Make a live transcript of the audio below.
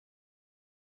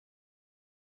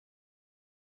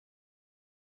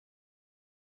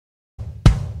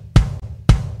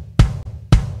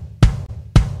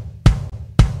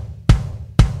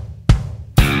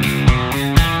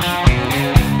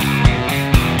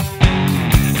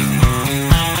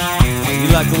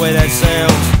like the way that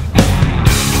sounds.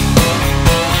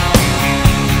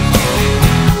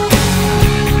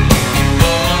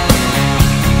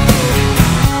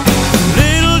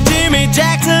 Little Jimmy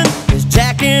Jackson is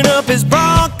jacking up his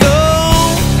Bronco.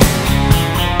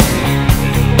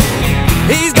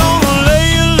 He's gonna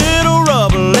lay a little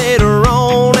rubber later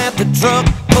on at the truck.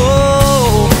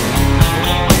 Oh,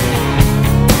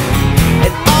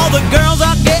 and all the girls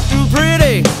are getting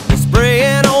pretty. They're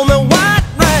spraying on the white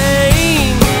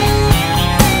rain.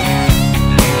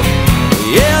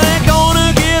 Yeah, they're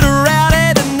gonna get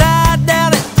rowdy tonight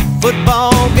down at the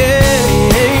football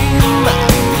game.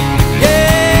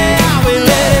 Yeah, we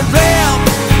let it rip.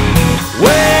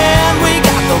 When we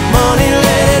got the money,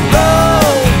 let it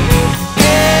roll.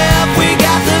 If we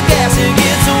got the gas, it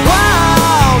gets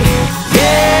wild.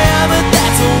 Yeah, but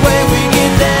that's the way we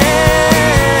get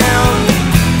down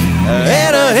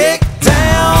at a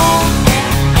HICKTOWN.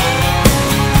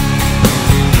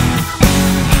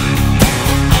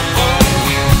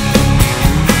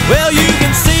 Well, you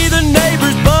can see the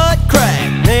neighbor's butt crack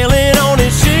nailing on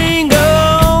his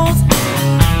shingles,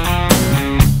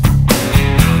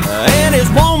 and his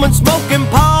woman smoking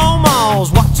Pall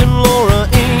Malls, watching Laura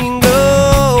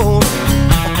Ingalls.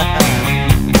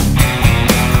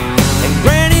 And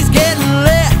Granny's getting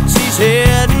lit, she's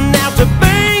heading out to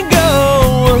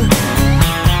bingo.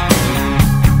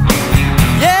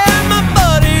 Yeah, my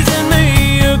buddies and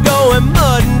me are going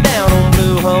mudding down on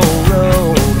Blue Hole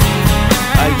Road.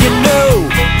 You know,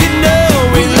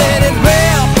 we let it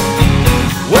rip.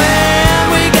 When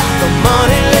we got the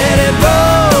money, let it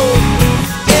roll.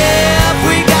 If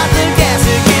we got the gas,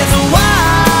 it gets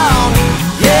wild.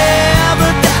 Yeah,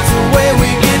 but that's the way we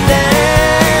get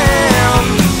down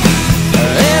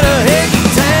at a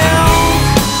HICKTOWN.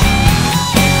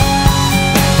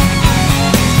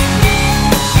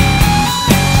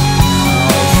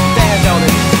 Oh, stand on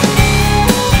it.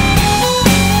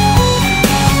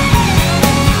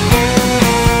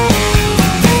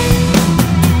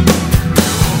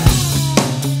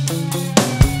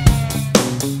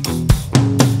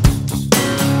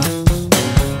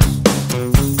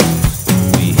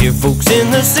 We hear folks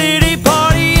in the city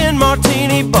party in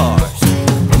martini bars,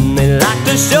 and they like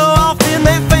to show off in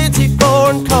their fancy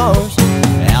foreign cars.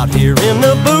 Out here in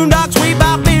the boondocks, we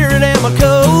buy beer at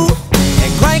Amoco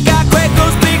and crank out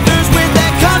Craco speakers with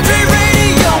that country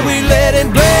radio. We let it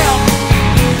rip.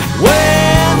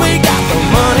 When we got the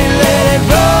money, let it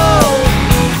roll.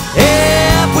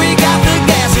 If we got the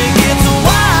gas, it gets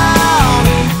wild.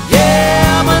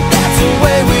 Yeah, but that's the way